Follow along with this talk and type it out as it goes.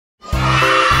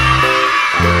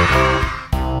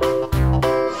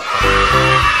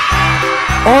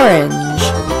orange.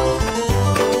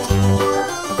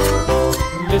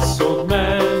 This old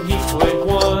man, he played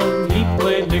one. He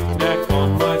played knick-knack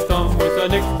on my thumb with a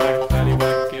knick-knack,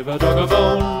 paddywhack, give a dog a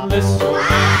bone. This old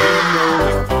man came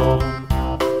rolling home.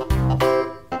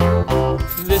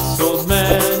 This old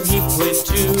man, he played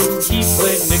two. He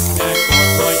played knick-knack on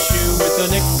my shoe with a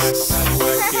knick-knack,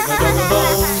 paddywhack, give a dog a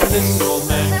bone. This old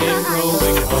man came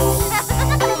rolling home.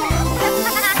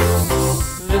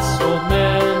 This old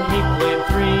man, he played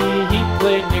three. He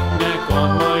played knick-knack on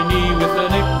my knee with a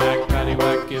knick-knack,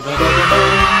 paddywhack, give a dog a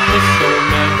bone. This old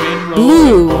man came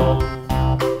rolling home.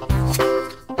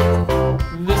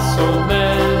 This old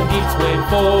man, he played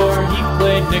four. He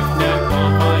played knick-knack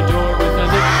on my door with a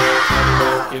knick-knack,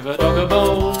 paddywhack, give a dog a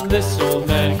bone. This old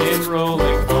man came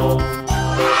rolling home.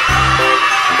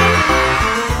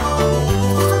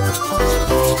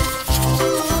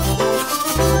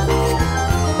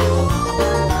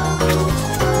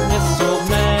 This old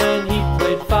man, he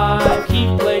played five. He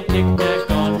played knick-knack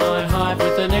on my hive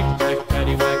with a knick-knack,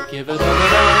 paddywhack, give a dog a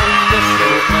bone. This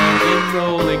old man came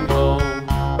rolling home.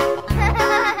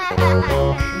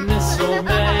 This old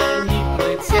man, he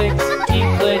played six. He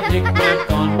played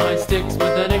knick-knack on my sticks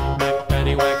with a knick-knack,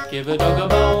 paddywhack, give a dog a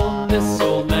bone. This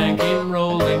old man came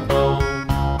rolling home.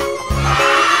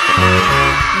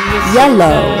 This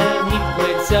Yellow. old man, he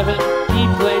played seven. He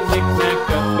played knick-knack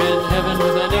up in heaven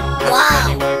with a knick-knack,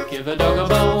 paddywhack, give a dog a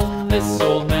bone. This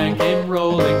old man came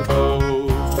rolling home.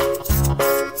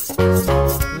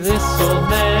 This old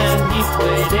man, he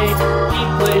played eight. He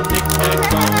played knick-knack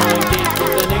on my gate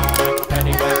with a knick-knack,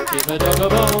 paddywhack, give a dog a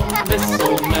bone. This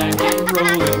old man came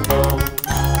rolling home.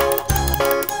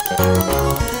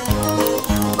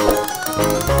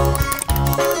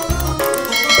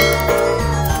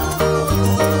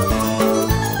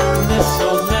 This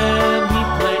old man, he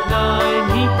played nine.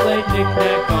 He played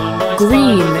knick-knack on my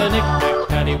Green. spine with a knick-knack,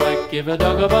 paddywhack, give a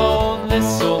dog a bone.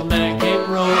 This old man came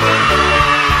rolling home.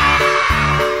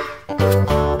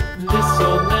 This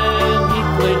old man, he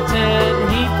played ten.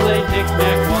 He played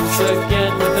knick-knack once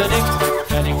again with a knick-knack,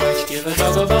 paddywhack, give a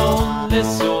dog a bone.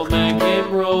 This old man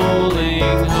came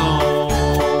rolling home.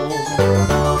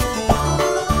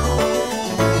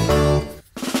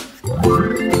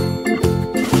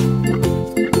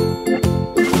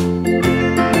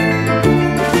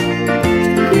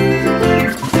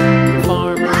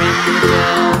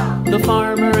 The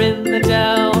farmer in the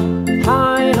dell,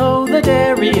 hi-ho the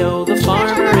dairy-o, the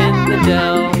farmer in the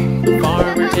dell. The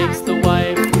farmer takes the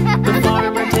wife, the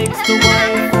farmer takes the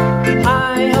wife,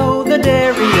 hi-ho the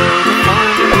dairy-o, the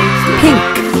farmer takes the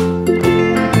wife.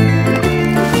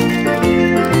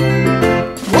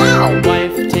 Wow. The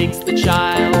wife takes the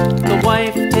child, the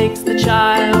wife takes the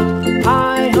child,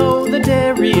 hi-ho the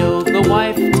dairy-o, the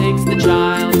wife takes the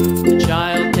child.